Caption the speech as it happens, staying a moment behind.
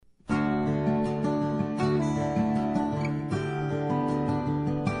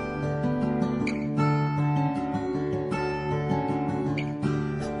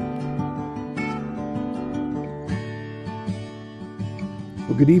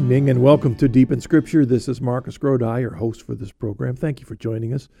good evening and welcome to Deep in Scripture. This is Marcus Grodi, your host for this program. Thank you for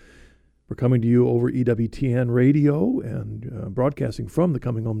joining us. We're coming to you over EWTN Radio and broadcasting from the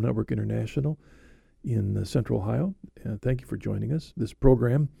Coming Home Network International in Central Ohio. And thank you for joining us. This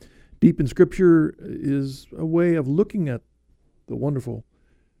program, Deep in Scripture, is a way of looking at the wonderful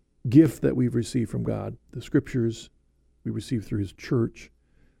gift that we've received from God, the Scriptures we receive through His church,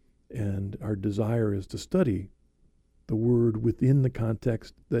 and our desire is to study the Word within the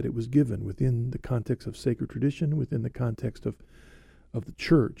context that it was given, within the context of sacred tradition, within the context of the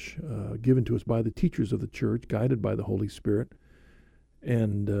church, given to us by the teachers of the church, guided by the Holy Spirit.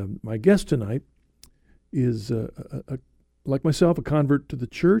 And my guest tonight is, like myself, a convert to the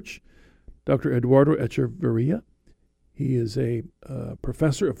church, Dr. Eduardo Echeverria. He is a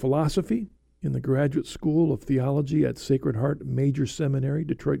professor of philosophy in the Graduate School of Theology at Sacred Heart Major Seminary,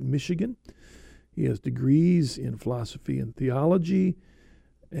 Detroit, Michigan. He has degrees in philosophy and theology,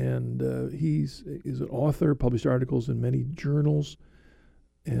 and he's an author, published articles in many journals.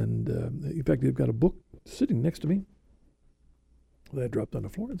 And in fact, they've got a book sitting next to me that I dropped on the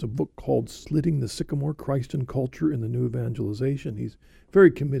floor. It's a book called Slitting the Sycamore, Christ and Culture in the New Evangelization. He's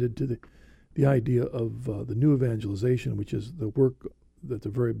very committed to the idea of the new evangelization, which is the work that's a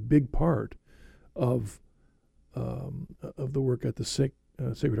very big part of the work at the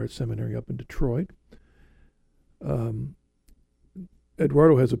Sacred Heart Seminary up in Detroit.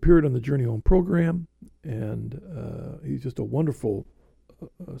 Eduardo has appeared on the Journey Home program, and he's just a wonderful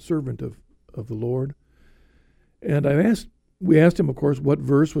servant of the Lord. And we asked him, of course, what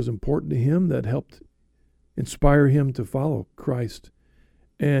verse was important to him that helped inspire him to follow Christ.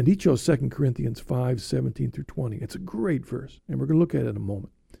 And he chose 2 Corinthians 5:17 through 20. It's a great verse, and we're going to look at it in a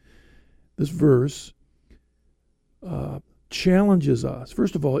moment. This verse challenges us.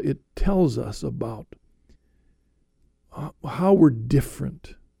 First of all, it tells us about how we're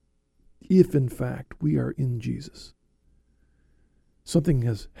different if, in fact, we are in Jesus. Something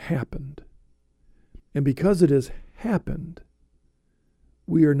has happened. And because it has happened,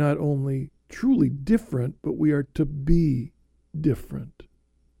 we are not only truly different, but we are to be different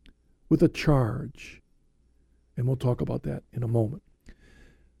with a charge. And we'll talk about that in a moment.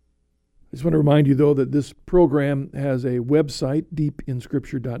 I just want to remind you, though, that this program has a website,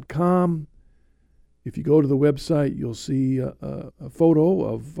 deepinscripture.com. If you go to the website, you'll see a photo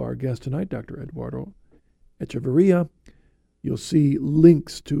of our guest tonight, Dr. Eduardo Echeverria. You'll see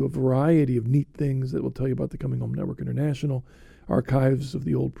links to a variety of neat things that will tell you about the Coming Home Network International, archives of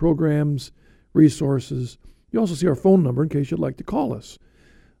the old programs, resources. You also see our phone number in case you'd like to call us.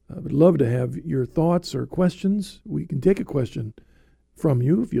 I would love to have your thoughts or questions. We can take a question from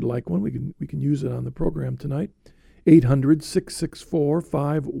you if you'd like one. We can use it on the program tonight.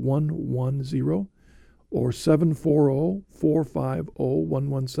 800-664-5110 or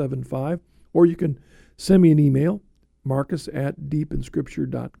 740-450-1175. Or you can send me an email,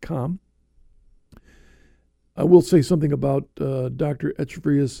 marcus@deepinscripture.com. I will say something about Dr.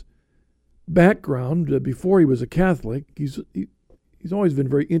 Echeverria's background. Before he was a Catholic, he's always been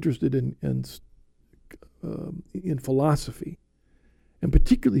very interested in philosophy. And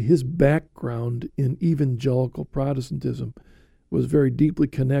particularly his background in evangelical Protestantism was very deeply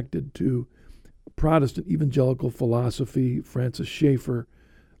connected to Protestant evangelical philosophy, Francis Schaeffer,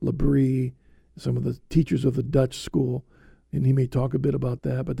 Labrie, some of the teachers of the Dutch school, and he may talk a bit about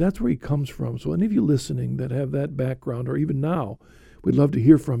that, but that's where he comes from. So any of you listening that have that background, or even now, we'd love to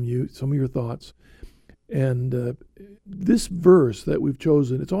hear from you, some of your thoughts. And this verse that we've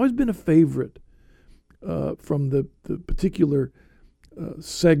chosen, it's always been a favorite from the particular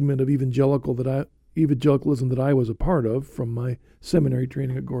segment of evangelicalism that I was a part of from my seminary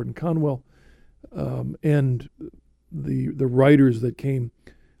training at Gordon Conwell, and the writers that came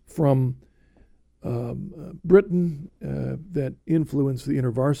from Britain that influenced the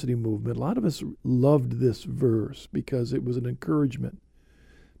InterVarsity movement. A lot of us loved this verse because it was an encouragement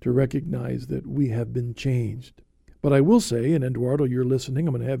to recognize that we have been changed. But I will say, and Eduardo, you're listening,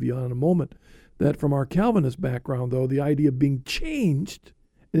 I'm going to have you on in a moment, that from our Calvinist background, though, the idea of being changed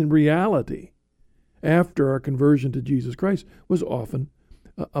in reality after our conversion to Jesus Christ was often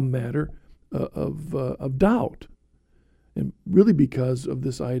a matter of doubt. And really because of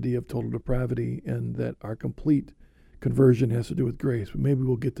this idea of total depravity and that our complete conversion has to do with grace. But maybe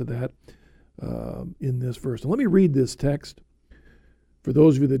we'll get to that in this verse. And let me read this text for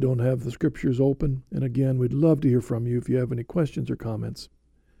those of you that don't have the scriptures open. And again, we'd love to hear from you if you have any questions or comments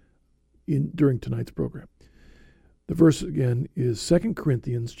during tonight's program. The verse again is 2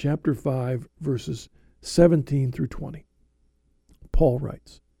 Corinthians chapter 5, verses 17 through 20. Paul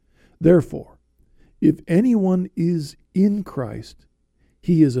writes, "Therefore, if anyone is in Christ,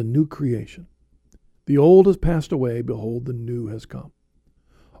 He is a new creation. The old has passed away, behold, the new has come.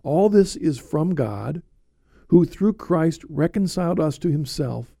 All this is from God, who through Christ reconciled us to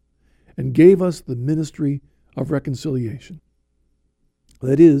himself and gave us the ministry of reconciliation.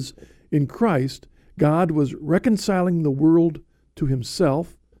 That is, in Christ, God was reconciling the world to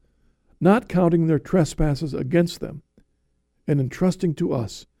himself, not counting their trespasses against them, and entrusting to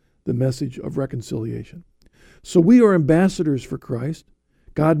us the message of reconciliation. So we are ambassadors for Christ,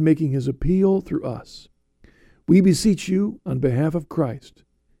 God making his appeal through us. We beseech you, on behalf of Christ,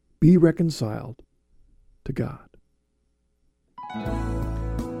 be reconciled to God.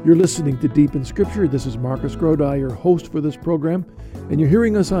 You're listening to Deep in Scripture. This is Marcus Grodi, your host for this program, and you're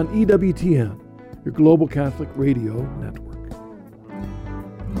hearing us on EWTN, your Global Catholic Radio Network.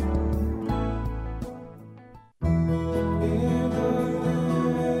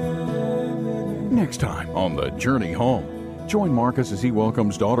 Next time on The Journey Home, join Marcus as he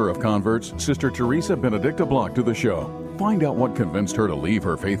welcomes daughter of converts, Sister Teresa Benedicta Block, to the show. Find out what convinced her to leave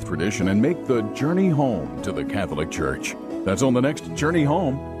her faith tradition and make the journey home to the Catholic Church. That's on the next Journey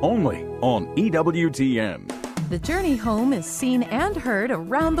Home, only on EWTN. The Journey Home is seen and heard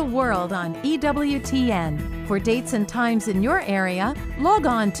around the world on EWTN. For dates and times in your area, log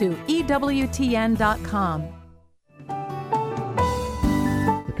on to EWTN.com.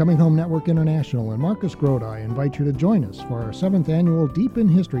 The Coming Home Network International and Marcus Grodi invite you to join us for our 7th annual Deep in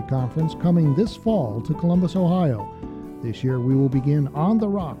History Conference coming this fall to Columbus, Ohio. This year we will begin On the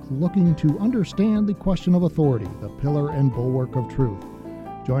Rock, looking to understand the question of authority, the pillar and bulwark of truth.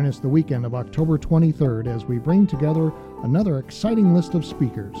 Join us the weekend of October 23rd as we bring together another exciting list of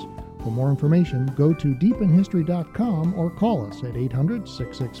speakers. For more information, go to deepinhistory.com or call us at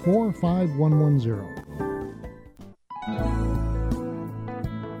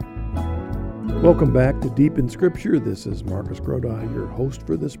 800-664-5110. Welcome back to Deep in Scripture. This is Marcus Grodi, your host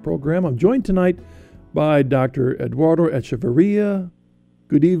for this program. I'm joined tonight by Dr. Eduardo Echeverria.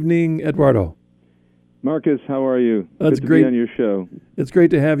 Good evening, Eduardo. Marcus, how are you? That's Good to great. be on your show. It's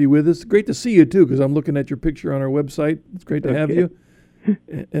great to have you with us. Great to see you, too, because I'm looking at your picture on our website. It's great to have you.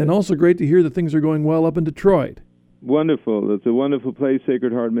 And also great to hear that things are going well up in Detroit. Wonderful. It's a wonderful place,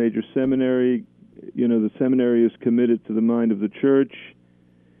 Sacred Heart Major Seminary. You know, the seminary is committed to the mind of the church.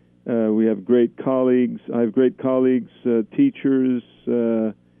 We have great colleagues. I have great colleagues, teachers,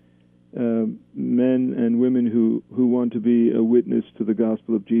 men and women who want to be a witness to the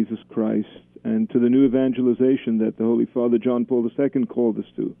gospel of Jesus Christ and to the new evangelization that the Holy Father John Paul II called us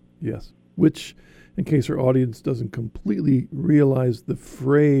to. Yes, which, in case our audience doesn't completely realize the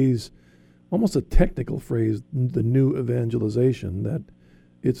phrase, almost a technical phrase, the new evangelization, that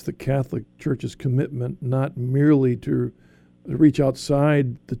it's the Catholic Church's commitment not merely to reach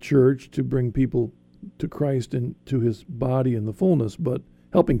outside the church to bring people to Christ and to his body in the fullness, but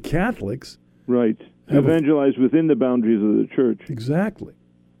helping Catholics. Right. Evangelize within the boundaries of the church. Exactly.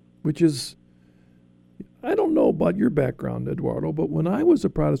 Which is, I don't know about your background, Eduardo, but when I was a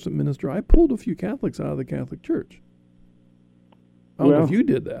Protestant minister, I pulled a few Catholics out of the Catholic Church. I don't know if you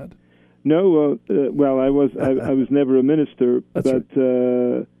did that. No, I was never a minister, That's but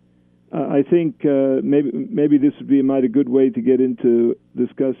right. I think maybe this would be a mighty good way to get into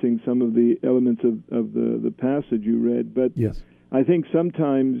discussing some of the elements of the passage you read. But Yes. I think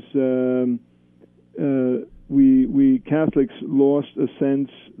sometimes we Catholics lost a sense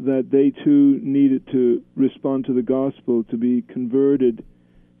that they too needed to respond to the gospel to be converted.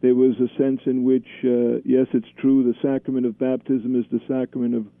 There was a sense in which, yes, it's true, the sacrament of baptism is the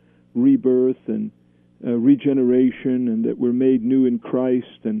sacrament of rebirth and regeneration, and that we're made new in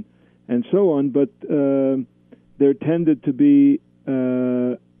Christ and so on. But there tended to be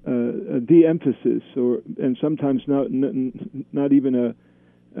a de-emphasis, and sometimes not even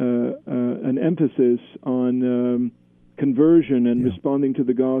an emphasis on conversion and responding to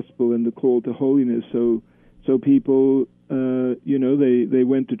the gospel and the call to holiness. So people, they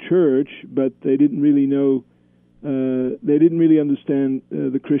went to church, but they didn't really know. They didn't really understand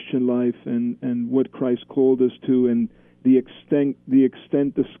the Christian life and what Christ called us to, and the extent,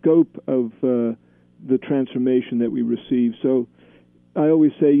 the scope of the transformation that we receive. So I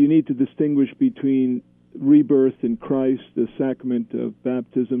always say you need to distinguish between rebirth in Christ, the sacrament of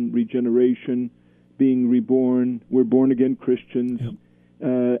baptism, regeneration, being reborn, we're born-again Christians,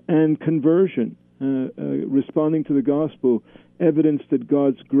 and conversion, responding to the gospel. Evidence that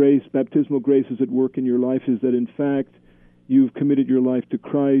God's grace, baptismal grace, is at work in your life is that, in fact, you've committed your life to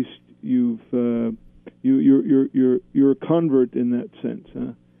Christ. You're a convert in that sense,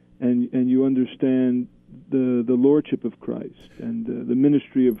 and you understand the lordship of Christ and the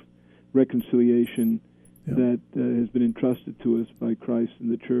ministry of reconciliation that has been entrusted to us by Christ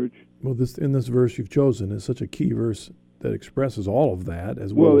and the church. Well, this verse you've chosen is such a key verse that expresses all of that,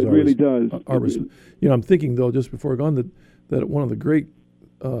 as well as it really does. I'm thinking, though, just before going, that one of the great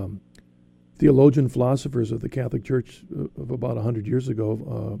theologian philosophers of the Catholic Church of about 100 years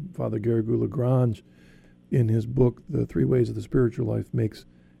ago, Father Garrigou-Lagrange, in his book, The Three Ways of the Spiritual Life, makes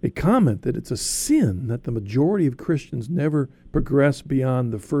a comment that it's a sin that the majority of Christians never progress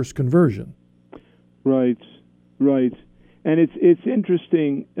beyond the first conversion. Right. And it's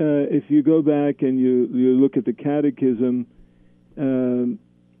interesting, if you go back and you look at the Catechism,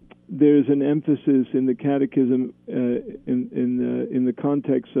 there's an emphasis in the Catechism in the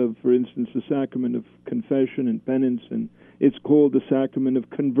context of, for instance, the sacrament of confession and penance, and it's called the sacrament of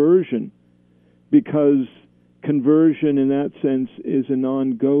conversion, because conversion in that sense is an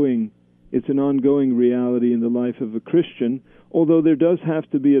ongoing reality in the life of a Christian, although there does have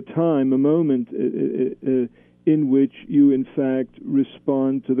to be a time, a moment in which you in fact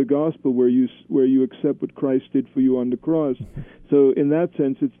respond to the gospel, where you accept what Christ did for you on the cross. So in that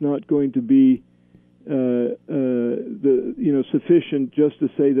sense, it's not going to be sufficient just to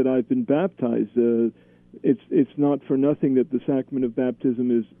say that I've been baptized. It's not for nothing that the sacrament of baptism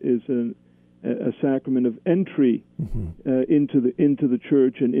is a sacrament of entry into the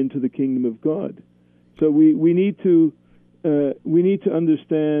church and into the kingdom of God. So we need to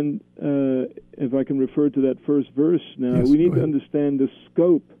understand, if I can refer to that first verse now, yes, we need to understand the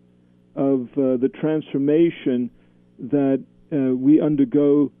scope of the transformation that we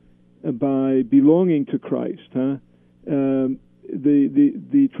undergo by belonging to Christ. The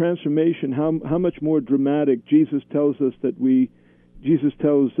transformation, how much more dramatic. Jesus tells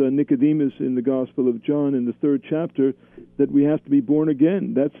Nicodemus in the Gospel of John in the 3rd chapter that we have to be born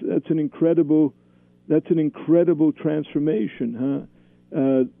again. That's an incredible transformation.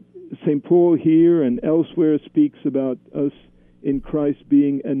 St. Paul here and elsewhere speaks about us in Christ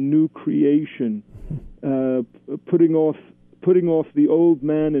being a new creation, putting off the old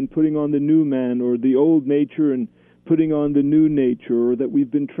man and putting on the new man, or the old nature and putting on the new nature, or that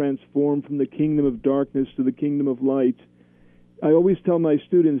we've been transformed from the kingdom of darkness to the kingdom of light. I always tell my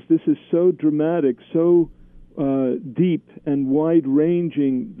students this is so dramatic, so deep and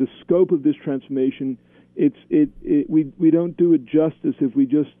wide-ranging, the scope of this transformation. We don't do it justice if we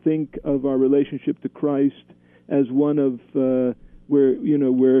just think of our relationship to Christ as one of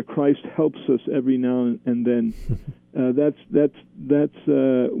where Christ helps us every now and then. And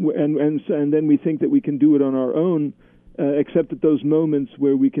then we think that we can do it on our own, except at those moments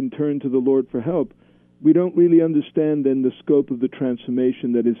where we can turn to the Lord for help. We don't really understand then the scope of the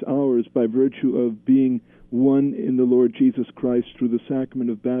transformation that is ours by virtue of being one in the Lord Jesus Christ through the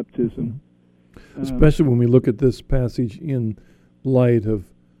sacrament of baptism. Especially when we look at this passage in light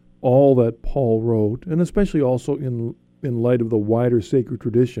of all that Paul wrote, and especially also in light of the wider sacred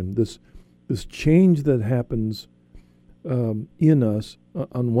tradition, this change that happens in us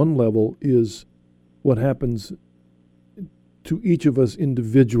on one level is what happens to each of us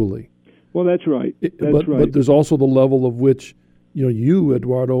individually. Well, that's right. But there's also the level of which, you,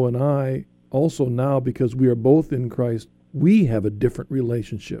 Eduardo, and I also now, because we are both in Christ, we have a different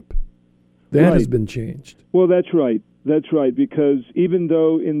relationship. That has been changed. Well, that's right. That's right. Because even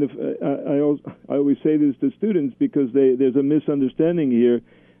though I always say this to students, because there's a misunderstanding here.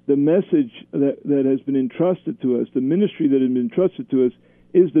 The message that has been entrusted to us, the ministry that has been entrusted to us,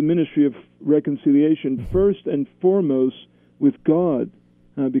 is the ministry of reconciliation, first and foremost with God,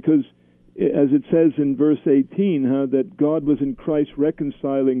 because as it says in verse 18, that God was in Christ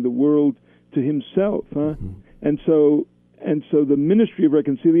reconciling the world to Himself, and so the ministry of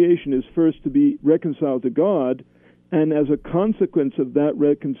reconciliation is first to be reconciled to God, and as a consequence of that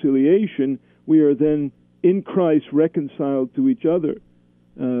reconciliation, we are then in Christ reconciled to each other.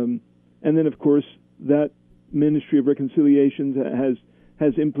 And then, of course, that ministry of reconciliation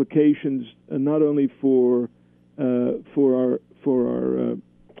has implications not only for our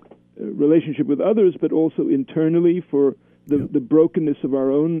relationship with others, but also internally for the brokenness of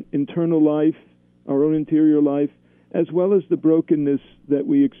our own internal life, our own interior life, as well as the brokenness that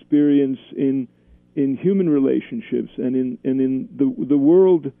we experience in human relationships and in the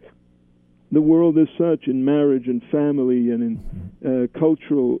world. The world as such, in marriage and family and in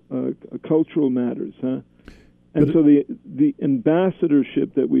cultural matters, And so the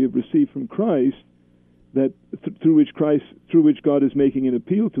ambassadorship that we have received from Christ, that through which God is making an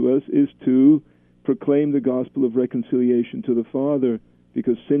appeal to us, is to proclaim the gospel of reconciliation to the Father,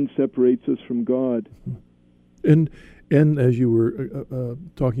 because sin separates us from God. And as you were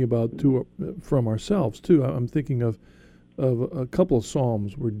talking about too, from ourselves too, I'm thinking of a couple of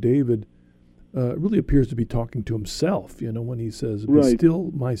Psalms where David really appears to be talking to himself, when he says, "Be Right.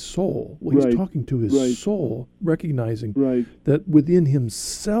 still my soul." Well, he's Right. talking to his Right. soul, recognizing Right. that within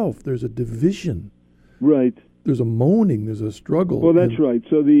himself there's a division, Right. there's a moaning, there's a struggle. Well, that's and- right.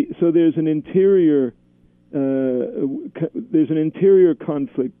 So there's an interior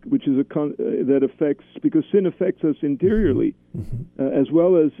conflict which is that affects, because sin affects us interiorly, as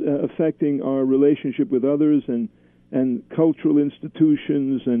well as affecting our relationship with others and cultural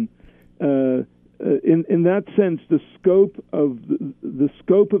institutions, and in that sense, the scope of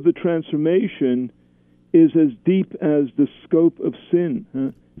the transformation is as deep as the scope of sin.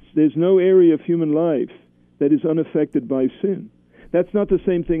 There's no area of human life that is unaffected by sin. That's not the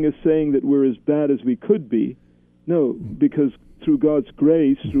same thing as saying that we're as bad as we could be. No, because through God's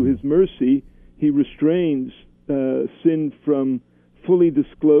grace, through His mercy, He restrains sin from fully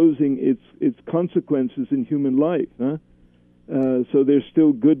disclosing its consequences in human life. So there's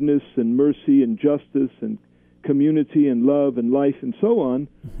still goodness and mercy and justice and community and love and life and so on.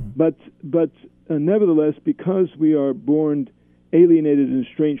 But nevertheless, because we are born alienated and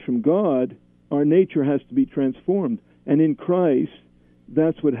estranged from God, our nature has to be transformed. And in Christ,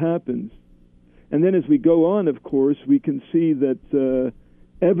 that's what happens. And then as we go on, of course, we can see that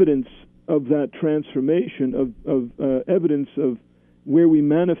evidence of that transformation, of evidence of where we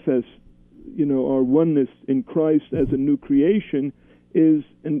manifest, our oneness in Christ as a new creation is,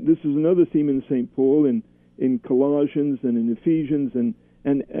 and this is another theme in St. Paul, in Colossians and in Ephesians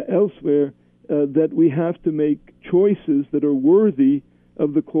and elsewhere, that we have to make choices that are worthy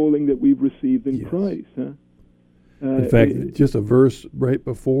of the calling that we've received in Yes. Christ. In fact, just a verse right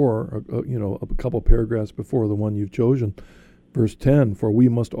before, a couple paragraphs before the one you've chosen, verse 10, "For we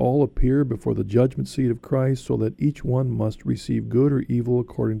must all appear before the judgment seat of Christ, so that each one must receive good or evil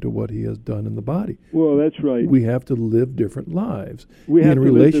according to what he has done in the body." Well, that's right. We have to live different lives We have in to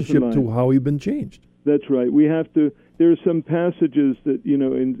live relationship different to lives. how we've been changed. That's right. We have to. There are some passages that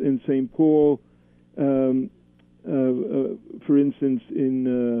in St. Paul, for instance,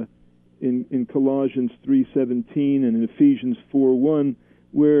 in Colossians 3:17 and in Ephesians 4:1,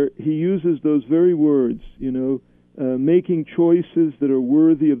 where he uses those very words. Making choices that are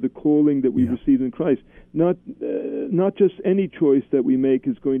worthy of the calling that we've received in Christ. Not just any choice that we make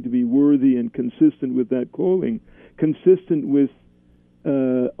is going to be worthy and consistent with that calling, consistent with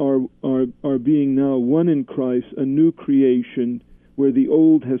our being now one in Christ, a new creation, where the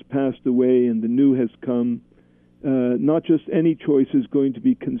old has passed away and the new has come. Not just any choice is going to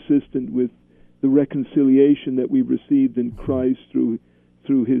be consistent with the reconciliation that we've received in Christ through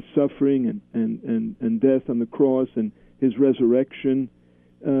His suffering and death on the cross and His resurrection.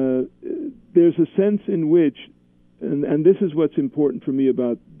 There's a sense in which, and this is what's important for me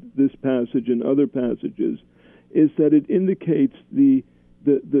about this passage and other passages, is that it indicates the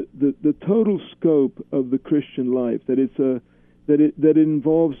total scope of the Christian life, that it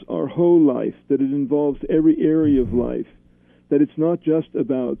involves our whole life, that it involves every area of life, that it's not just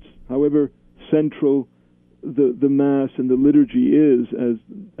about, however central the Mass and the liturgy is as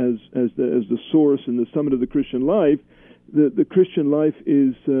the source and the summit of the Christian life. The Christian life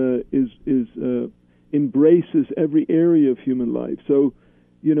embraces every area of human life. So,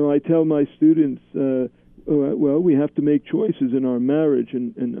 I tell my students, we have to make choices in our marriage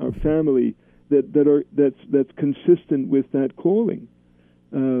and our family that's consistent with that calling,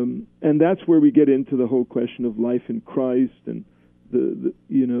 and that's where we get into the whole question of life in Christ and the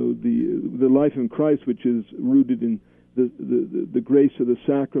life in Christ, which is rooted in the grace of the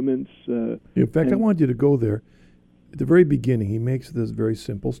sacraments. In fact, I want you to go there. At the very beginning, he makes this very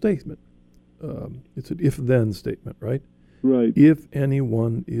simple statement. It's an if-then statement, right? Right. If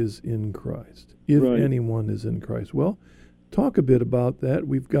anyone is in Christ. If Right. anyone is in Christ. Well, talk a bit about that.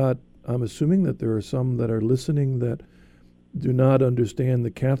 I'm assuming that there are some that are listening that do not understand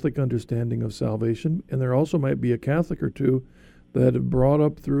the Catholic understanding of salvation, and there also might be a Catholic or two that have brought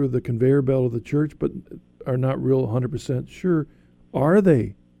up through the conveyor belt of the church but are not real 100% sure. Are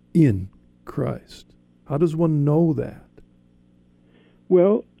they in Christ? How does one know that?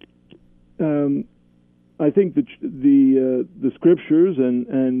 Well, I think the scriptures and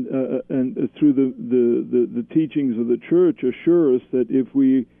through the teachings of the church assure us that if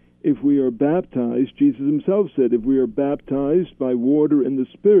we are baptized, Jesus himself said, if we are baptized by water and the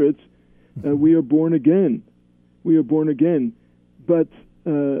Spirit, we are born again. We are born again. But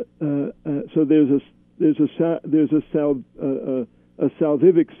so there's a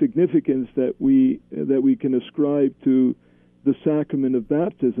salvific significance that we can ascribe to the sacrament of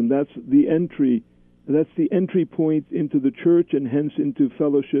baptism. That's the entry point into the church, and hence into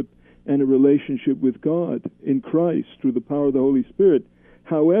fellowship and a relationship with God in Christ through the power of the Holy Spirit.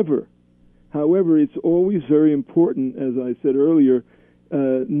 However, However, it's always very important, as I said earlier,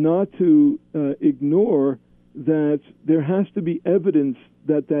 not to ignore that there has to be evidence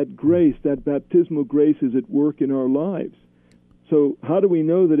that grace, that baptismal grace, is at work in our lives. So how do we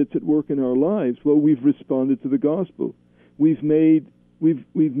know that it's at work in our lives? Well, we've responded to the gospel. We've made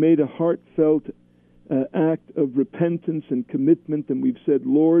a heartfelt act of repentance and commitment, and we've said,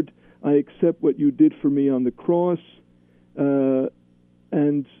 Lord, I accept what you did for me on the cross.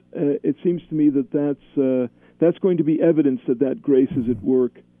 And it seems to me that's going to be evidence that grace is at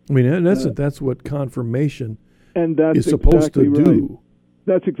work. I mean, in essence, that's what confirmation and that's is supposed exactly to do. Right.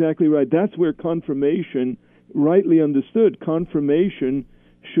 That's exactly right. That's where confirmation, rightly understood, confirmation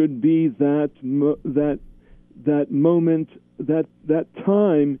should be that moment, that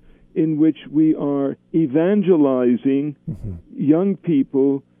time in which we are evangelizing young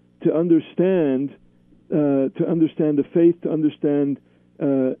people to understand the faith, to understand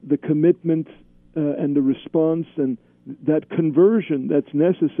the commitment and the response and that conversion that's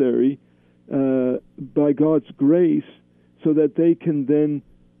necessary by God's grace, so that they can then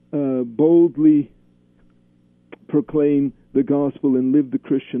boldly proclaim the gospel and live the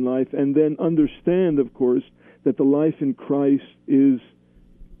Christian life, and then understand, of course, that the life in Christ is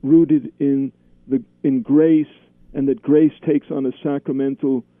rooted in grace, and that grace takes on a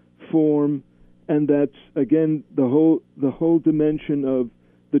sacramental form, and that's again the whole dimension of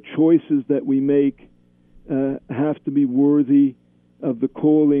the choices that we make have to be worthy of the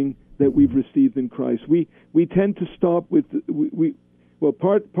calling that we've received in Christ. We tend to stop with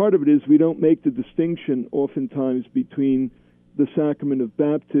part of it is we don't make the distinction oftentimes between the sacrament of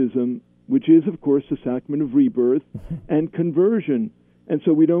baptism, which is of course the sacrament of rebirth, and conversion. And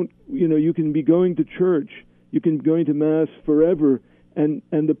so we don't, you can be going to church, you can be going to Mass forever, and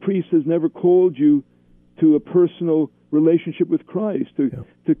the priest has never called you to a personal relationship with Christ,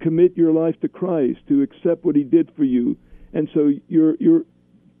 to commit your life to Christ, to accept what He did for you. And so you're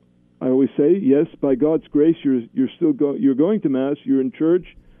I always say, yes, by God's grace, you're still you're going to Mass, you're in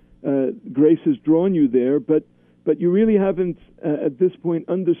church, grace has drawn you there, but you really haven't at this point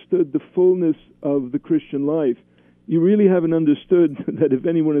understood the fullness of the Christian life. You really haven't understood that if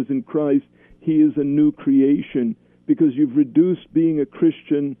anyone is in Christ, he is a new creation, because you've reduced being a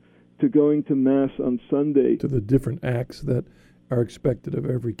Christian to going to Mass on Sunday. To the different acts that are expected of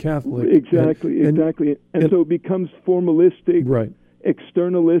every Catholic. Exactly. And so it becomes formalistic, right,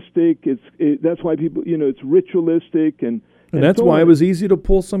 externalistic. That's why people, it's ritualistic, and that's so why on. it was easy to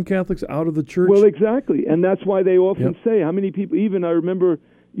pull some Catholics out of the church. Well, exactly, and that's why they often say, how many people, even I remember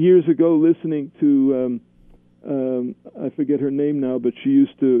years ago listening to, I forget her name now, but she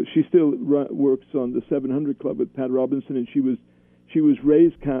still works on the 700 Club with Pat Robinson, and she was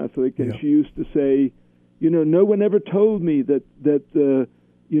raised Catholic, and she used to say, no one ever told me that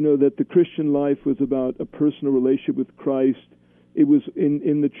the Christian life was about a personal relationship with Christ. It was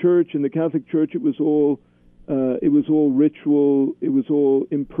in the church, in the Catholic Church, it was all ritual, it was all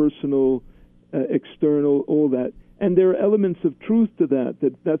impersonal, external, all that. And there are elements of truth to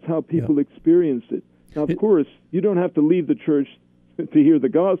that's how people experience it. Now, of course, you don't have to leave the church to hear the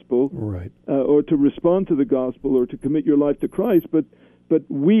gospel, right, or to respond to the gospel, or to commit your life to Christ, but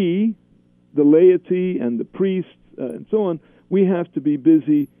we, the laity and the priests and so on, we have to be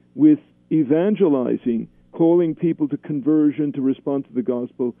busy with evangelizing, calling people to conversion, to respond to the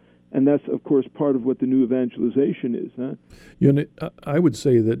gospel, and that's, of course, part of what the new evangelization is. Huh? I would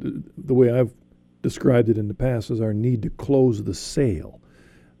say that the way I've described it in the past is our need to close the sale.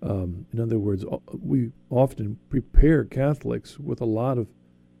 In other words, we often prepare Catholics with a lot of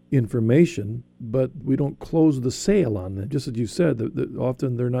information, but we don't close the sale on them. Just as you said, that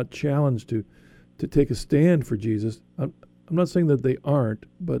often they're not challenged to take a stand for Jesus. I'm not saying that they aren't,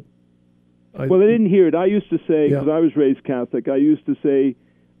 but I didn't hear it. I used to say, because I was raised Catholic, I used to say,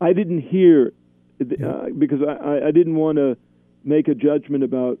 I didn't hear, because I didn't want to make a judgment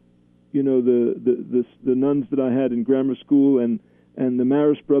about, the nuns that I had in grammar school and the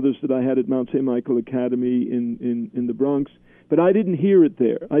Maris brothers that I had at Mount St. Michael Academy in the Bronx. But I didn't hear it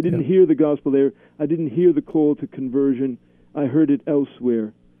there. I didn't hear the gospel there. I didn't hear the call to conversion. I heard it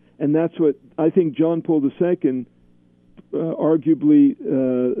elsewhere. And that's what I think John Paul II, arguably,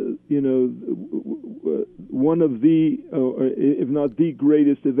 one of the, if not the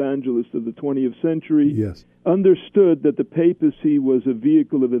greatest evangelist of the 20th century, understood that the papacy was a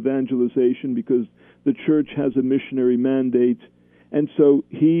vehicle of evangelization because the church has a missionary mandate. And so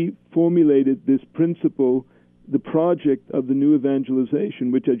he formulated this principle, the project of the new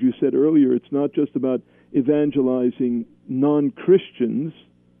evangelization, which, as you said earlier, it's not just about evangelizing non-Christians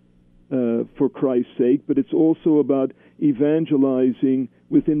for Christ's sake, but it's also about evangelizing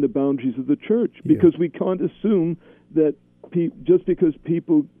within the boundaries of the church, because we can't assume that just because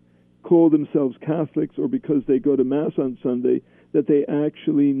people call themselves Catholics or because they go to Mass on Sunday, that they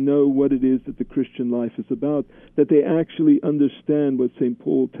actually know what it is that the Christian life is about, that they actually understand what St.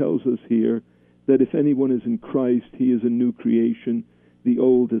 Paul tells us here, that if anyone is in Christ, he is a new creation. The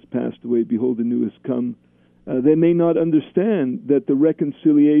old has passed away, behold, the new has come. They may not understand that the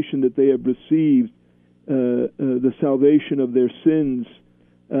reconciliation that they have received, the salvation of their sins,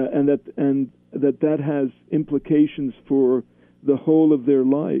 and that has implications for the whole of their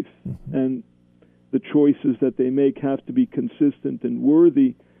life, and the choices that they make have to be consistent and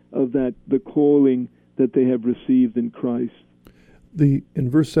worthy of the calling that they have received in Christ. In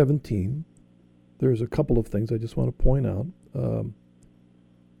verse 17, there's a couple of things I just want to point out,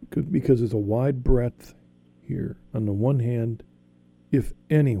 because there's a wide breadth here. On the one hand, if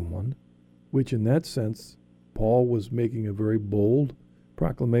anyone, which in that sense, Paul was making a very bold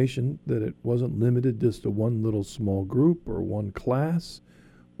proclamation that it wasn't limited just to one little small group or one class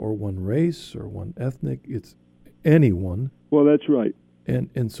or one race or one ethnic. It's anyone. Well, that's right.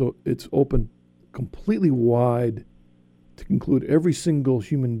 And so it's open completely wide to include every single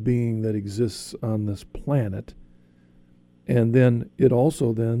human being that exists on this planet. And then it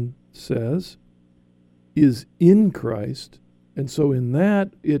also then says, is in Christ. And so in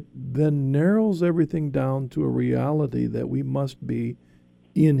that, it then narrows everything down to a reality that we must be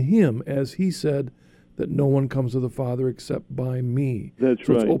in him, as he said, that no one comes to the Father except by me. That's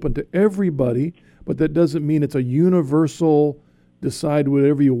so right. It's open to everybody, but that doesn't mean it's a universal, decide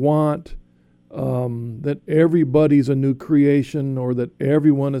whatever you want, that everybody's a new creation or that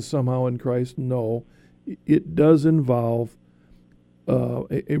everyone is somehow in Christ. No, it does involve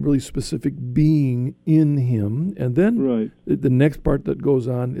a really specific being in him. And then the next part that goes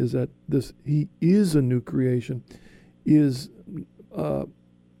on is that he is a new creation, is a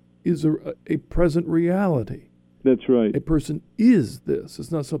present reality. That's right. A person is this.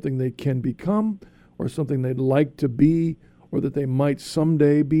 It's not something they can become or something they'd like to be or that they might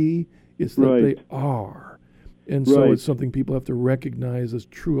someday be. It's that they are. And so it's something people have to recognize as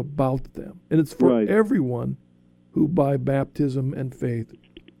true about them. And it's for everyone who by baptism and faith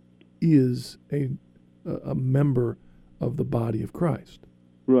is a member of the body of Christ.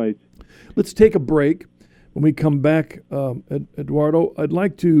 Right. Let's take a break. When we come back, Eduardo, I'd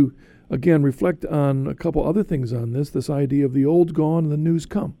like to, again, reflect on a couple other things on this idea of the old's gone and the new's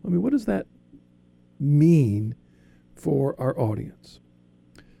come. I mean, what does that mean for our audience?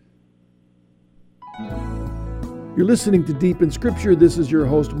 You're listening to Deep in Scripture. This is your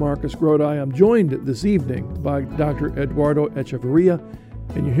host, Marcus Grodi. I'm joined this evening by Dr. Eduardo Echeverria,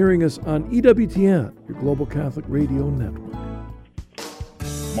 and you're hearing us on EWTN, your Global Catholic Radio Network.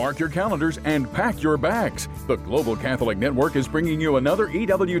 Mark your calendars and pack your bags. The Global Catholic Network is bringing you another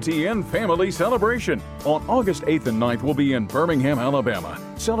EWTN Family Celebration. On August 8th and 9th, we'll be in Birmingham, Alabama,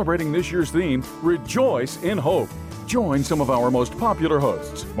 celebrating this year's theme, Rejoice in Hope. Join some of our most popular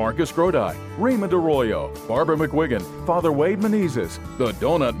hosts, Marcus Grodi, Raymond Arroyo, Barbara McWiggin, Father Wade Menezes, The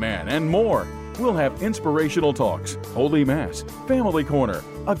Donut Man, and more. We'll have inspirational talks, Holy Mass, Family Corner,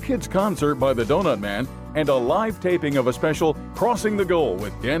 a kids' concert by The Donut Man, and a live taping of a special Crossing the Goal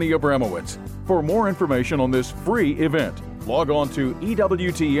with Danny Abramowitz. For more information on this free event, log on to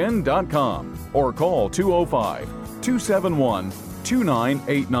EWTN.com or call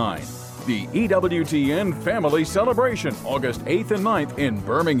 205-271-2989. The EWTN Family Celebration, August 8th and 9th in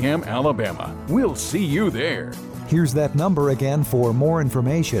Birmingham, Alabama. We'll see you there. Here's that number again for more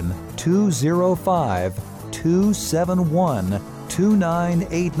information,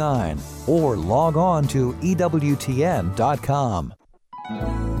 205-271-2989, or log on to EWTN.com.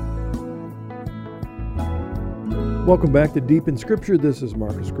 Welcome back to Deep in Scripture. This is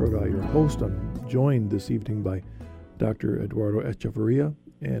Marcus Grodi, your host. I'm joined this evening by Dr. Eduardo Echeverria,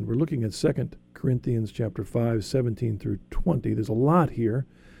 and we're looking at 2 Corinthians chapter 5, 17 through 20. There's a lot here.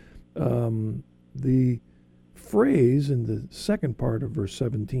 The phrase in the second part of verse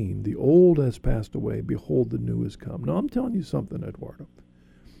 17, the old has passed away, behold, the new has come. Now, I'm telling you something, Eduardo.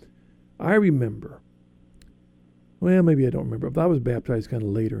 I remember, well, maybe I don't remember, but I was baptized kind of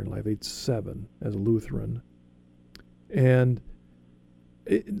later in life, age 7, as a Lutheran. And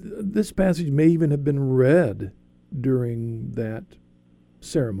this passage may even have been read during that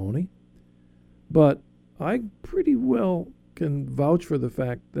ceremony, but I pretty well can vouch for the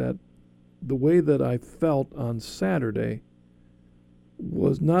fact that the way that I felt on Saturday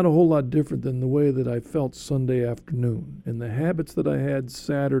was not a whole lot different than the way that I felt Sunday afternoon. And the habits that I had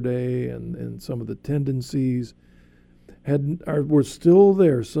Saturday and some of the tendencies were still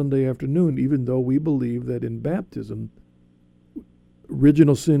there Sunday afternoon, even though we believe that in baptism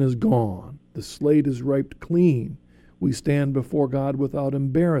original sin is gone. The slate is wiped clean. We stand before God without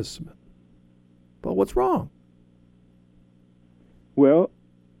embarrassment. But what's wrong? Well,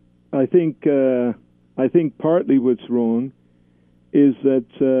 I think partly what's wrong is that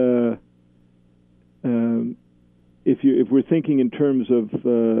if we're thinking in terms of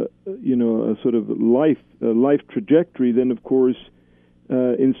a sort of life trajectory, then of course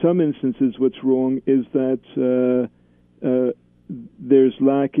in some instances what's wrong is that there's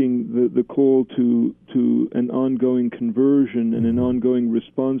lacking the call to an ongoing conversion and an ongoing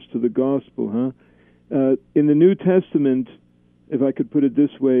response to the gospel. In the New Testament, if I could put it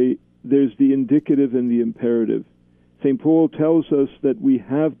this way, there's the indicative and the imperative. St. Paul tells us that we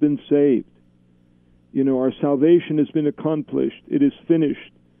have been saved. Our salvation has been accomplished. It is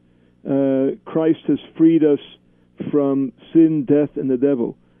finished. Christ has freed us from sin, death, and the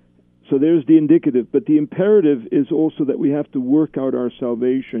devil. So there's the indicative. But the imperative is also that we have to work out our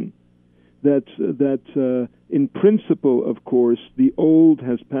salvation. That in principle, of course, the old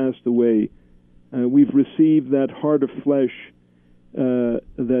has passed away. We've received that heart of flesh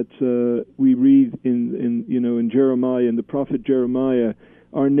that we read in Jeremiah, in the prophet Jeremiah.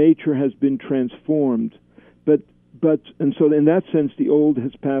 Our nature has been transformed, and so in that sense the old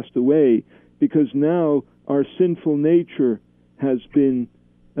has passed away, because now our sinful nature has been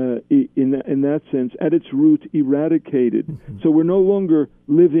in that sense at its root eradicated. Mm-hmm. So we're no longer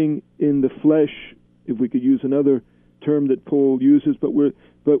living in the flesh, if we could use another term that Paul uses, but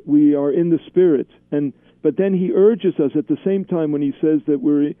we are in the Spirit. But then he urges us at the same time when he says that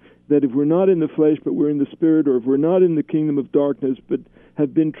if we're not in the flesh but we're in the Spirit, or if we're not in the kingdom of darkness but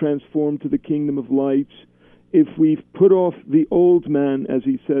have been transformed to the kingdom of light, if we've put off the old man, as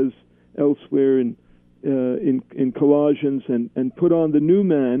he says elsewhere in Colossians, and put on the new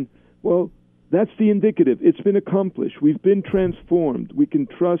man, well, that's the indicative. It's been accomplished. We've been transformed. We can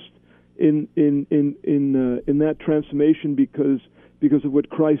trust in that transformation because of what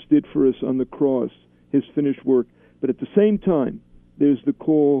Christ did for us on the cross, his finished work. But at the same time, there's the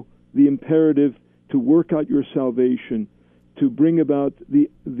call, the imperative to work out your salvation, to bring about the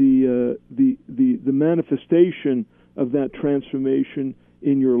manifestation of that transformation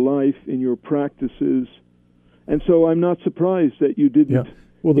in your life, in your practices. And so I'm not surprised that you didn't. Yeah.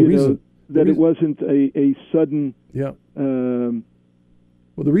 Well, it wasn't a sudden. Yeah.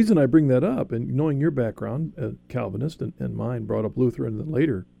 Well, the reason I bring that up, and knowing your background, Calvinist, and mine, brought up Lutheran and then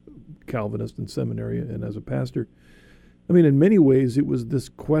later Calvinist in seminary and as a pastor. I mean, in many ways, it was this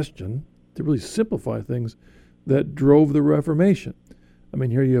question, to really simplify things, that drove the Reformation. I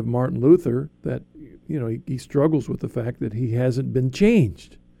mean, here you have Martin Luther, that, he struggles with the fact that he hasn't been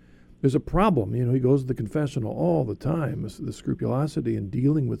changed. There's a problem. He goes to the confessional all the time, the scrupulosity in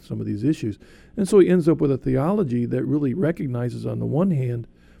dealing with some of these issues. And so he ends up with a theology that really recognizes, on the one hand,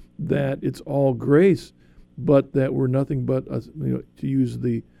 that it's all grace, but that we're nothing but, to use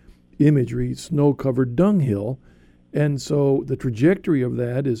the imagery, snow-covered dunghill. And so the trajectory of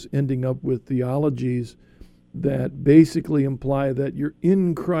that is ending up with theologies that basically imply that you're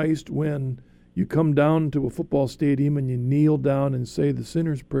in Christ when you come down to a football stadium and you kneel down and say the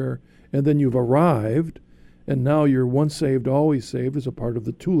sinner's prayer, and then you've arrived, and now you're once saved, always saved, as a part of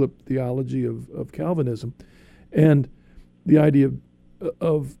the tulip theology of Calvinism. And the idea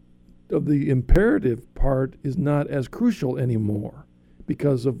of the imperative part is not as crucial anymore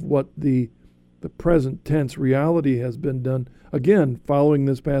because of what the present tense reality has been done. Again, following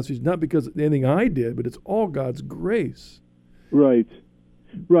this passage, not because of anything I did, but it's all God's grace. Right.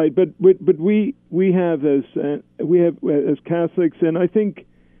 But we have as Catholics, and I think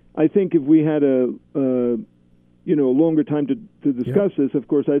if we had a longer time to discuss this, of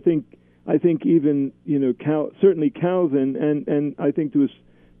course, I think even certainly Calvin and I think to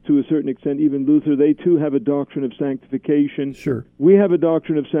a certain extent even Luther, they too have a doctrine of sanctification. Sure, we have a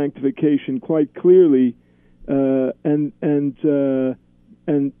doctrine of sanctification quite clearly, and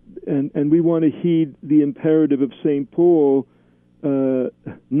we want to heed the imperative of St. Paul.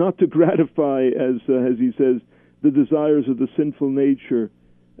 Not to gratify, as he says, the desires of the sinful nature.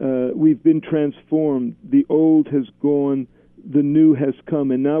 We've been transformed. The old has gone, the new has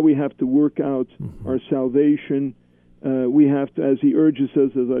come, and now we have to work out our salvation. We have to, as he urges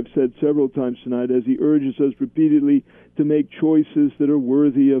us, as I've said several times tonight, as he urges us repeatedly to make choices that are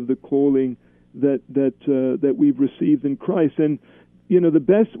worthy of the calling that we've received in Christ. And one of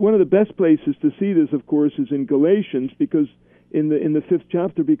the best places to see this, of course, is in Galatians, because in the 5th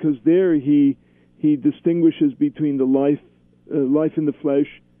chapter, because there he distinguishes between the life in the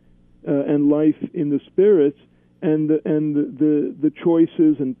flesh and life in the spirit, and the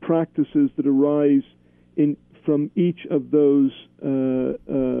choices and practices that arise from each of those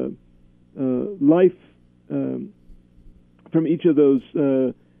life, from each of those,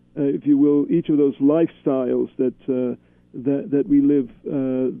 if you will, each of those lifestyles that we live,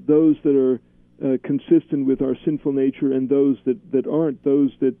 those that are consistent with our sinful nature, and those that aren't,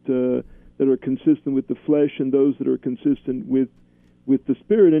 those that are consistent with the flesh, and those that are consistent with the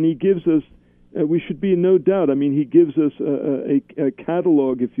Spirit. And he gives us, we should be in no doubt, I mean, he gives us a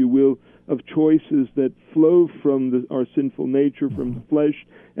catalog, if you will, of choices that flow from our sinful nature, from the flesh,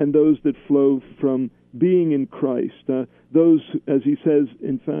 and those that flow from being in Christ. Those, as he says,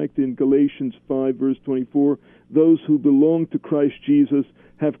 in fact, in Galatians 5, verse 24, those who belong to Christ Jesus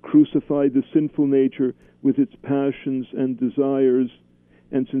have crucified the sinful nature with its passions and desires.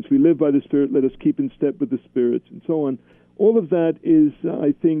 And since we live by the Spirit, let us keep in step with the Spirit, and so on. All of that is,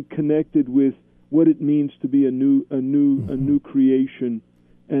 I think, connected with what it means to be a new creation,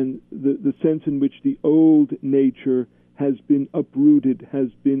 and the sense in which the old nature has been uprooted,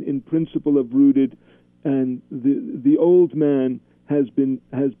 has been in principle uprooted, and the old man has been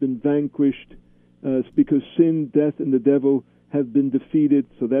vanquished because sin, death, and the devil have been defeated.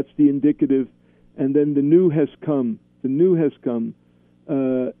 So that's the indicative, and then the new has come. The new has come,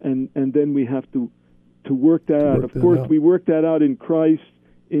 and then we have to work that out. Of course, we work that out in Christ,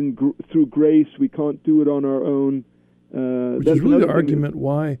 through grace. We can't do it on our own. Which is really the argument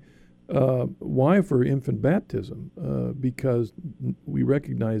why for infant baptism, because we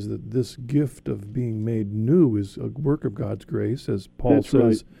recognize that this gift of being made new is a work of God's grace, as Paul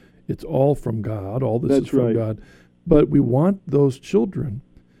says. Right. It's all from God. All this is from God. But we want those children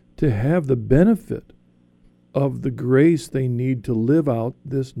to have the benefit of the grace they need to live out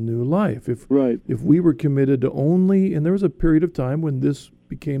this new life. If we were committed to only, and there was a period of time when this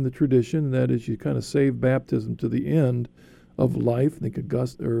became the tradition, and that is you kind of save baptism to the end of life. I think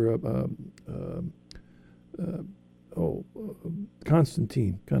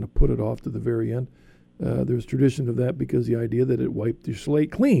Constantine kind of put it off to the very end. There's tradition of that because the idea that it wiped your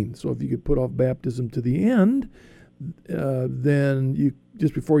slate clean. So if you could put off baptism to the end, then you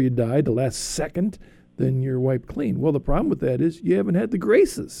just before you died, the last second, then you're wiped clean. Well, the problem with that is you haven't had the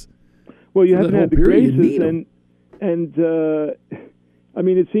graces. Well, you haven't had the graces, and I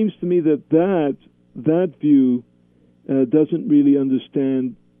mean, it seems to me that view doesn't really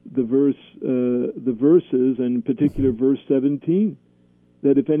understand the verses, and in particular verse 17,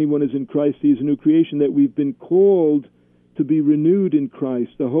 that if anyone is in Christ, he is a new creation, that we've been called to be renewed in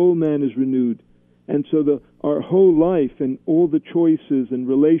Christ. The whole man is renewed. And so our whole life and all the choices and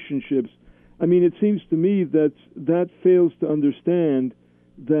relationships, I mean, it seems to me that fails to understand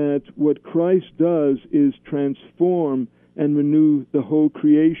that what Christ does is transform and renew the whole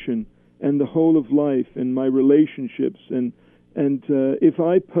creation and the whole of life and my relationships. And if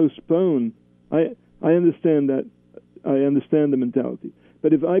I postpone, I understand that, I understand the mentality.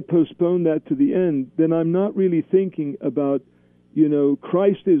 But if I postpone that to the end, then I'm not really thinking about,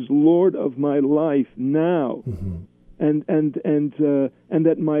 Christ is Lord of my life now, and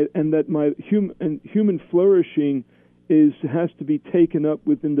that my human flourishing has to be taken up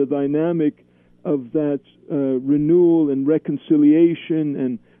within the dynamic of that renewal and reconciliation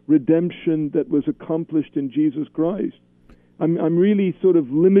and redemption that was accomplished in Jesus Christ. I'm really sort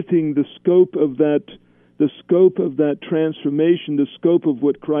of limiting the scope of that transformation, the scope of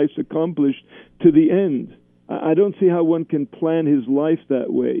what Christ accomplished to the end. I don't see how one can plan his life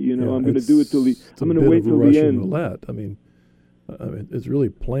that way. I'm going to do it till I'm going to wait till the end. Roulette. I mean, it's really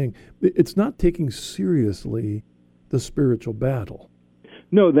playing. It's not taking seriously the spiritual battle.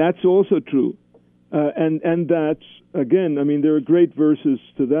 No, that's also true, and that's again. I mean, there are great verses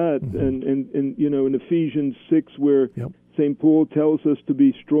to that, and in Ephesians 6, where St. Paul tells us to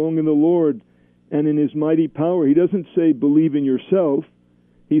be strong in the Lord and in His mighty power. He doesn't say believe in yourself.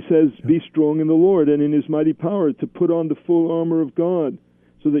 He says, be strong in the Lord and in His mighty power, to put on the full armor of God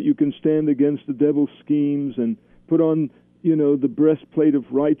so that you can stand against the devil's schemes, and put on, the breastplate of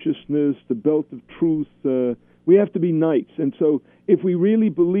righteousness, the belt of truth. We have to be knights. And so if we really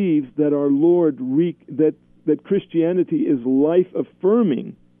believe that our Lord, that Christianity is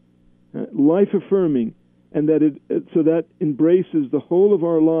life-affirming, and that so that embraces the whole of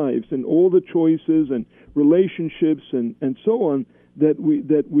our lives and all the choices and relationships and so on, that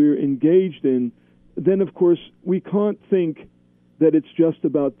we're engaged in, then of course we can't think that it's just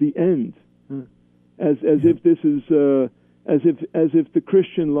about the end, as if this is as if the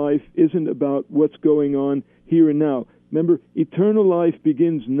Christian life isn't about what's going on here and now. Remember, eternal life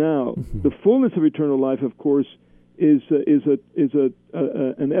begins now. The fullness of eternal life, of course, is an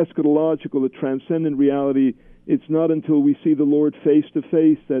eschatological, a transcendent reality. It's not until we see the Lord face to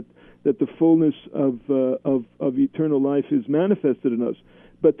face that that the fullness of eternal life is manifested in us.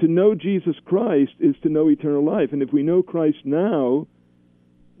 But to know Jesus Christ is to know eternal life. And if we know Christ now,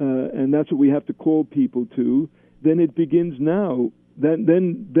 and that's what we have to call people to, then it begins now.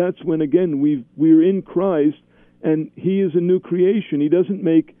 Then that's when, again, we're in Christ, and He is a new creation. He doesn't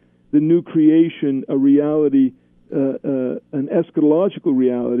make the new creation a reality, an eschatological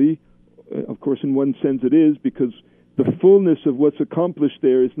reality. Of course, in one sense it is, because the fullness of what's accomplished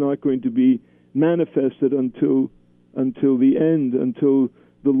there is not going to be manifested until the end, until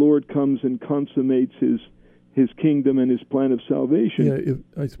the Lord comes and consummates His kingdom and His plan of salvation.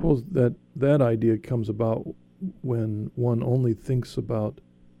 Yeah, I suppose that idea comes about when one only thinks about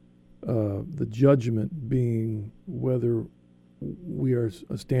the judgment being whether we are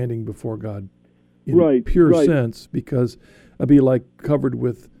standing before God in a pure sense, because I'd be like covered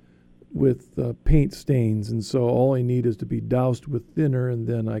with paint stains, and so all I need is to be doused with thinner, and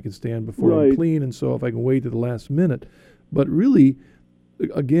then I can stand before Him clean. And so if I can wait to the last minute, but really,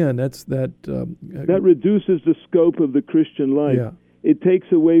 again, that reduces the scope of the Christian life. Yeah. It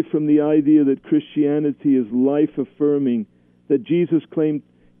takes away from the idea that Christianity is life-affirming, that Jesus came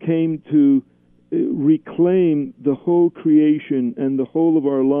to reclaim the whole creation and the whole of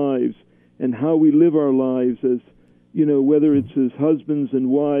our lives and how we live our lives as, whether it's as husbands and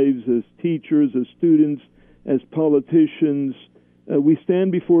wives, as teachers, as students, as politicians. We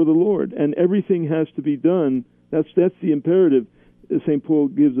stand before the Lord, and everything has to be done. That's the imperative St. Paul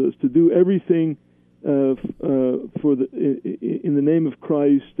gives us, to do everything in the name of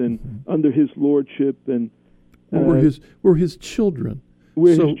Christ and under His lordship. And we're His children.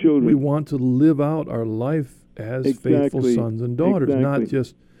 We're so His children. We want to live out our life as faithful sons and daughters, not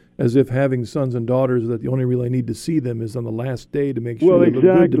just as if having sons and daughters that the only reason I need to see them is on the last day to make sure they look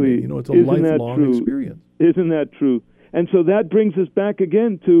good to me. It's a lifelong experience. Isn't that true? And so that brings us back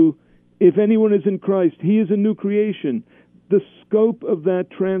again to, if anyone is in Christ, he is a new creation. The scope of that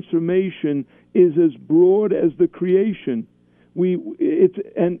transformation is as broad as the creation.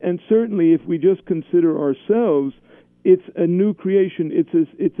 And certainly if we just consider ourselves, it's a new creation.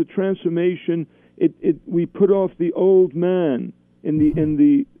 It's a transformation. We put off the old man in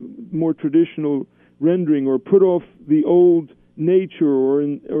the more traditional rendering, or put off the old nature, or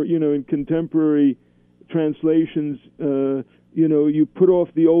in contemporary translations, you put off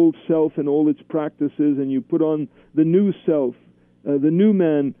the old self and all its practices, and you put on the new self, the new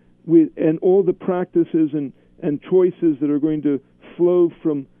man, and all the practices and choices that are going to flow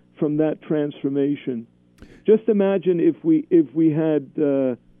from that transformation. Just imagine if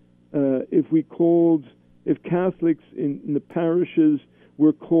Catholics in the parishes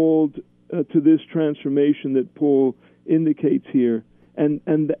were called to this transformation that Paul indicates here, and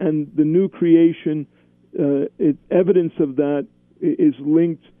the new creation. Evidence of that is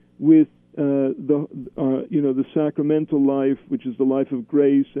linked with the sacramental life, which is the life of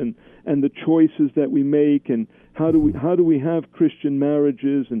grace, and the choices that we make, and how do we have Christian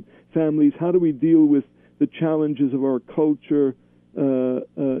marriages and families? How do we deal with the challenges of our culture,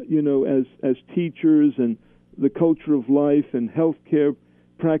 as teachers, and the culture of life and healthcare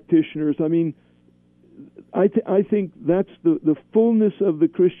practitioners? I mean, I think that's the fullness of the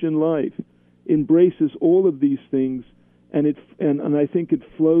Christian life. Embraces all of these things, and I think it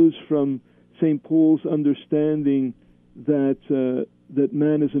flows from St. Paul's understanding that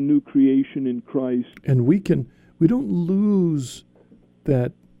man is a new creation in Christ. And we don't lose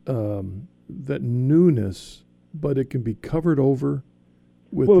that newness, but it can be covered over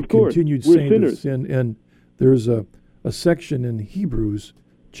with the continued stain of sin. And there's a section in Hebrews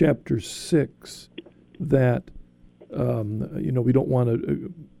chapter 6 that we don't want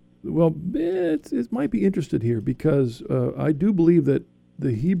to. Well, it might be interested here, because I do believe that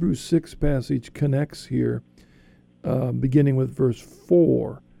the Hebrews 6 passage connects here, beginning with verse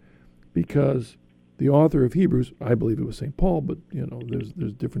 4, because the author of Hebrews, I believe it was St. Paul, but there's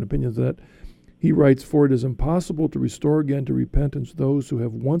different opinions of that. He writes, "For it is impossible to restore again to repentance those who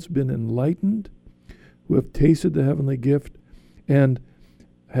have once been enlightened, who have tasted the heavenly gift, and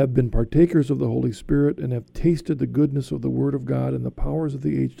have been partakers of the Holy Spirit, and have tasted the goodness of the Word of God and the powers of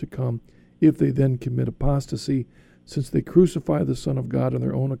the age to come, if they then commit apostasy, since they crucify the Son of God on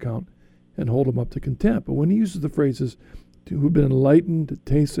their own account and hold Him up to contempt." But when he uses the phrases, who have been enlightened, to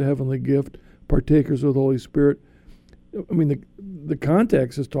taste the heavenly gift, partakers of the Holy Spirit, I mean, the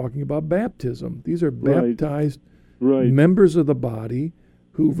context is talking about baptism. These are baptized members of the body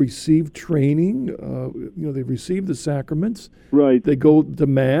who've received training, they've received the sacraments. Right. They go to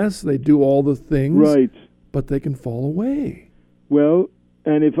Mass, they do all the things. Right. But they can fall away. Well,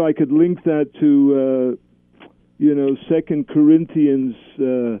 and if I could link that to, 2 Corinthians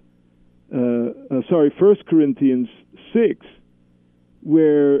 1 Corinthians 6,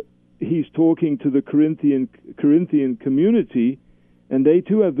 where he's talking to the Corinthian community, and they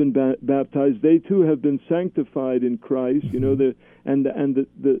too have been baptized. They too have been sanctified in Christ. Mm-hmm. You know,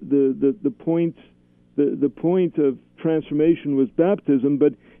 the point of transformation was baptism.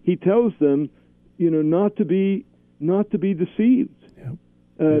 But he tells them, you know, not to be deceived,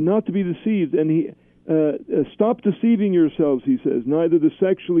 not to be deceived. And he stop deceiving yourselves. He says, neither the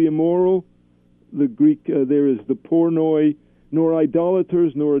sexually immoral, the Greek there is the pornoi, nor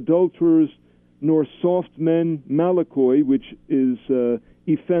idolaters, nor adulterers, nor soft men, malakoi, which is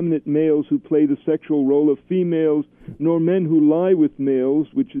effeminate males who play the sexual role of females, nor men who lie with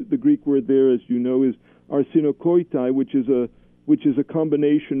males, which is, the Greek word there, as you know, is arsinokoitai, which is a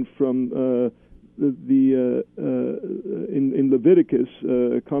combination from in Leviticus,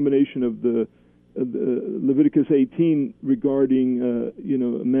 a combination of the Leviticus 18 regarding a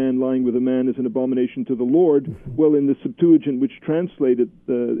man lying with a man is an abomination to the Lord. Mm-hmm. Well, in the Septuagint, which translated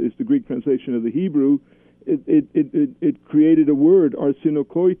is the Greek translation of the Hebrew, it created a word,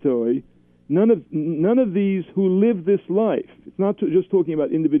 arsinokoitoi. None of these who live this life. It's not just talking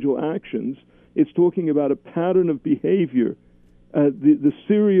about individual actions. It's talking about a pattern of behavior. The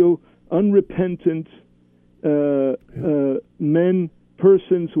serial, unrepentant men,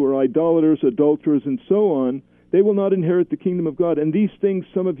 persons who are idolaters, adulterers, and so on, they will not inherit the kingdom of God. And these things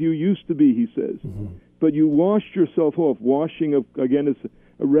some of you used to be, he says. Mm-hmm. But you washed yourself off. Washing, again, is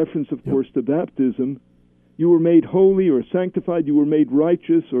a reference, of course, to baptism. You were made holy or sanctified. You were made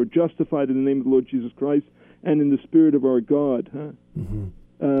righteous or justified in the name of the Lord Jesus Christ and in the Spirit of our God. Huh? Mm-hmm.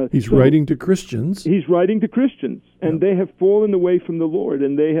 He's writing to Christians. He's writing to Christians, and they have fallen away from the Lord,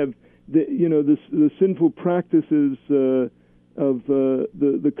 and they have, the sinful practices of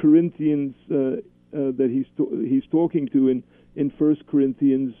the Corinthians that he's talking to in 1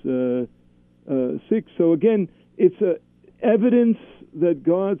 Corinthians 6. So again, it's evidence that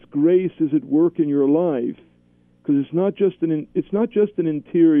God's grace is at work in your life, because it's not just an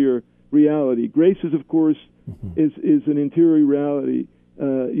interior reality. Grace is, of course, is an interior reality.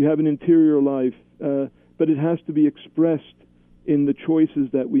 You have an interior life, but it has to be expressed in the choices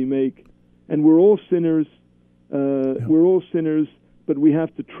that we make. And we're all sinners. We're all sinners, but we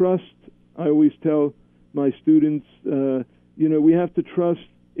have to trust. I always tell my students, we have to trust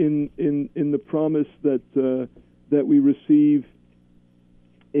in the promise that we receive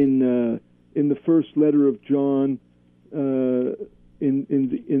in the first letter of John, in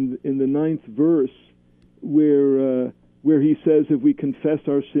the 9th verse, where he says, if we confess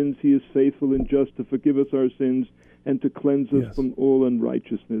our sins, he is faithful and just to forgive us our sins and to cleanse us from all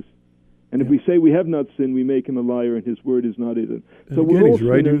unrighteousness. And if we say we have not sinned, we make him a liar, and his word is not in it. So again,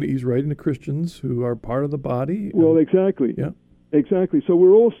 he's writing to Christians who are part of the body. Well, exactly. Yeah. Exactly. So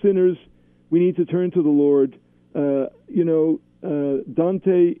we're all sinners. We need to turn to the Lord. Dante,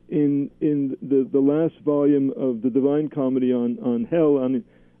 in the last volume of the Divine Comedy on hell,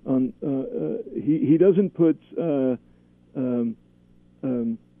 he doesn't put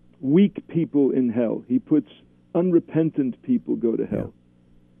weak people in hell. He puts unrepentant people go to hell.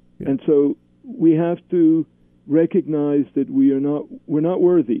 Yeah. And so we have to recognize that we're not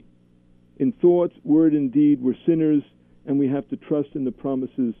worthy. In thought, word, and deed, we're sinners, and we have to trust in the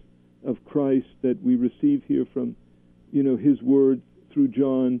promises of Christ that we receive here from, his word through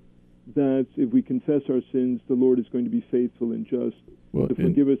John, that if we confess our sins, the Lord is going to be faithful and just to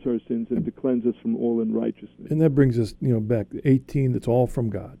forgive us our sins and to cleanse us from all unrighteousness. And that brings us, back to 18. It's all from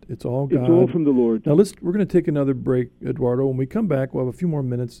God. It's all God. It's all from the Lord. Now we're going to take another break, Eduardo. When we come back, we'll have a few more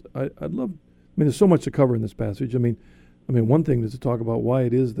minutes. I'd love. There's so much to cover in this passage. I mean, one thing is to talk about why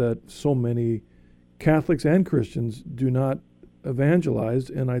it is that so many Catholics and Christians do not evangelize,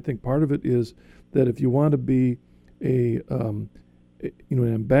 and I think part of it is that if you want to be an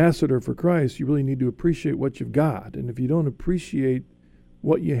ambassador for Christ, you really need to appreciate what you've got. And if you don't appreciate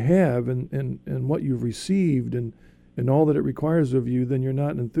what you have and what you've received and all that it requires of you, then you're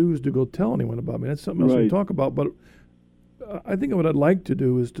not enthused to go tell anyone about me. That's something else we can talk about. But I think what I'd like to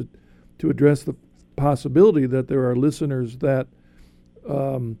do is to address the possibility that there are listeners that,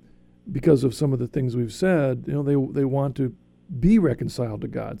 because of some of the things we've said, they want to be reconciled to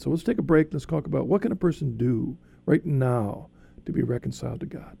God. So let's take a break. Let's talk about what can a person do right now to be reconciled to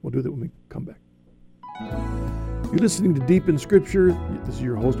God. We'll do that when we come back. You're listening to Deep in Scripture. This is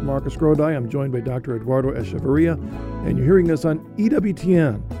your host, Marcus Grodi. I'm joined by Dr. Eduardo Echeverria, and you're hearing this on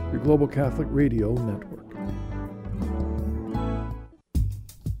EWTN, your Global Catholic Radio Network.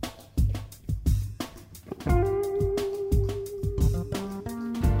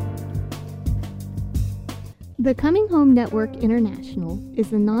 The Coming Home Network International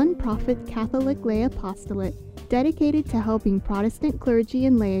is a non-profit Catholic lay apostolate dedicated to helping Protestant clergy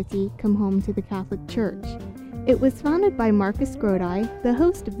and laity come home to the Catholic Church. It was founded by Marcus Grodi, the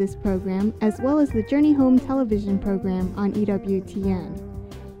host of this program, as well as the Journey Home television program on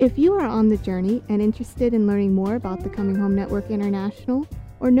EWTN. If you are on the journey and interested in learning more about the Coming Home Network International,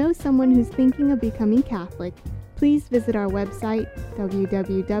 or know someone who's thinking of becoming Catholic, please visit our website,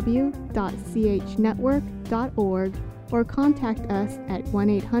 www.chnetwork.org, or contact us at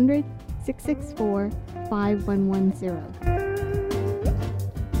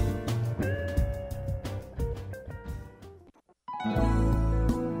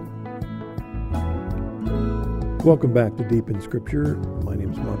Welcome back to Deep in Scripture. My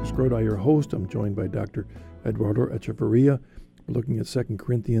name is Marcus Grodi, your host. I'm joined by Dr. Eduardo Echeverria. We're looking at 2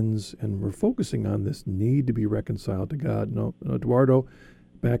 Corinthians, and we're focusing on this need to be reconciled to God. Now, Eduardo,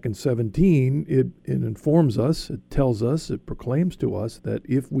 back in 17, it informs us, it tells us, it proclaims to us that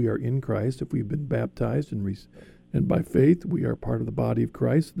if we are in Christ, if we've been baptized and by faith we are part of the body of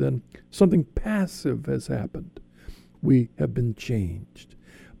Christ, then something passive has happened. We have been changed.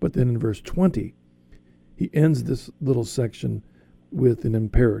 But then in verse 20, he ends this little section with an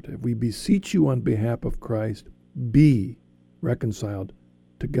imperative. We beseech you on behalf of Christ, be reconciled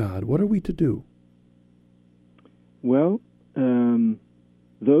to God. What are we to do? Well,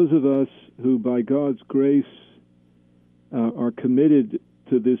 those of us who by God's grace are committed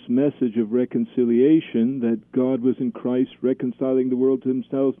to this message of reconciliation, that God was in Christ reconciling the world to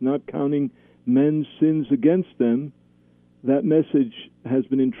himself, not counting men's sins against them, that message has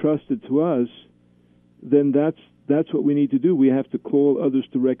been entrusted to us, then that's what we need to do. We have to call others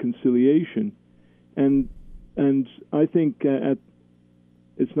to reconciliation. And I think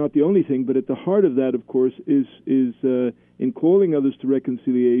it's not the only thing, but at the heart of that, of course, is in calling others to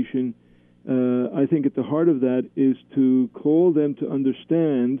reconciliation, I think at the heart of that is to call them to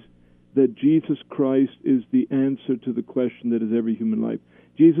understand that Jesus Christ is the answer to the question that is every human life.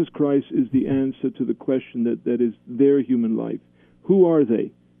 Jesus Christ is the answer to the question that is their human life. Who are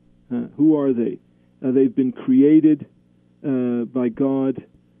they? Who are they? They've been created by God.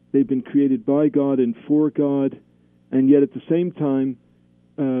 They've been created by God and for God, and yet at the same time,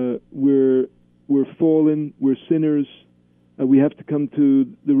 we're fallen. We're sinners. We have to come to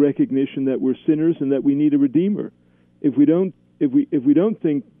the recognition that we're sinners and that we need a Redeemer. If we don't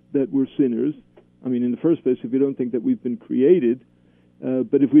think that we're sinners, I mean, in the first place, if we don't think that we've been created,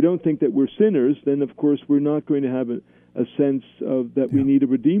 but if we don't think that we're sinners, then of course we're not going to have a sense of that we need a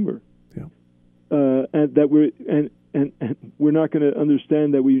Redeemer. And that we're not going to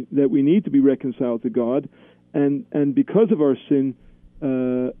understand that we need to be reconciled to God, and because of our sin,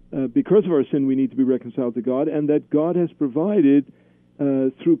 we need to be reconciled to God, and that God has provided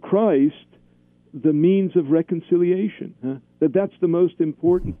through Christ the means of reconciliation. That's the most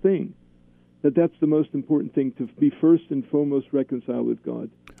important thing. That's the most important thing, to be first and foremost reconciled with God.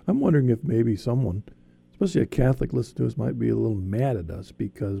 I'm wondering if maybe someone, especially a Catholic listener to us, might be a little mad at us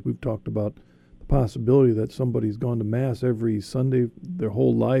because we've talked about possibility that somebody's gone to Mass every Sunday their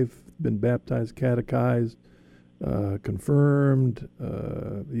whole life, been baptized, catechized, confirmed,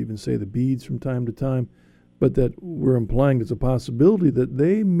 even say the beads from time to time, but that we're implying there's a possibility that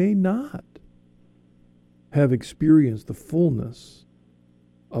they may not have experienced the fullness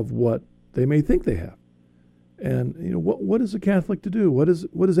of what they may think they have. And what is a Catholic to do? What is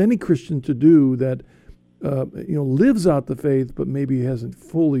any Christian to do that lives out the faith, but maybe hasn't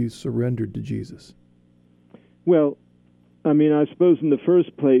fully surrendered to Jesus? Well, I mean, I suppose in the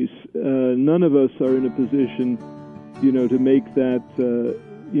first place, none of us are in a position, to make that, to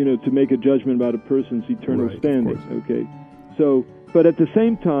make a judgment about a person's eternal standing. Okay, so, but at the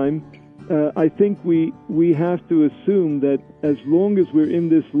same time, I think we have to assume that as long as we're in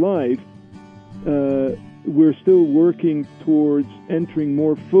this life, we're still working towards entering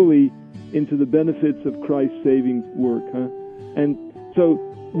more fully into the benefits of Christ's saving work, And so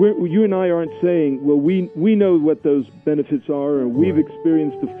you and I aren't saying, well, we know what those benefits are, and we've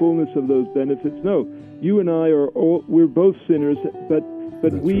experienced the fullness of those benefits. No, you and I we're both sinners, but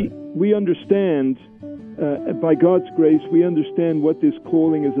we understand, by God's grace, we understand what this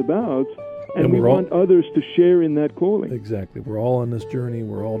calling is about, and we want others to share in that calling. Exactly. We're all on this journey.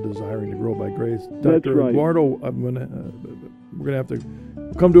 We're all desiring to grow by grace. That's Dr. right. Eduardo, we're going to have to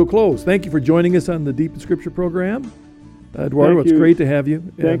come to a close. Thank you for joining us on the Deep in Scripture program. Eduardo, it's great to have you.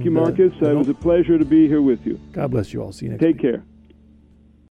 Thank you, Marcus. It was a pleasure to be here with you. God bless you all. See you next week. week. Take care.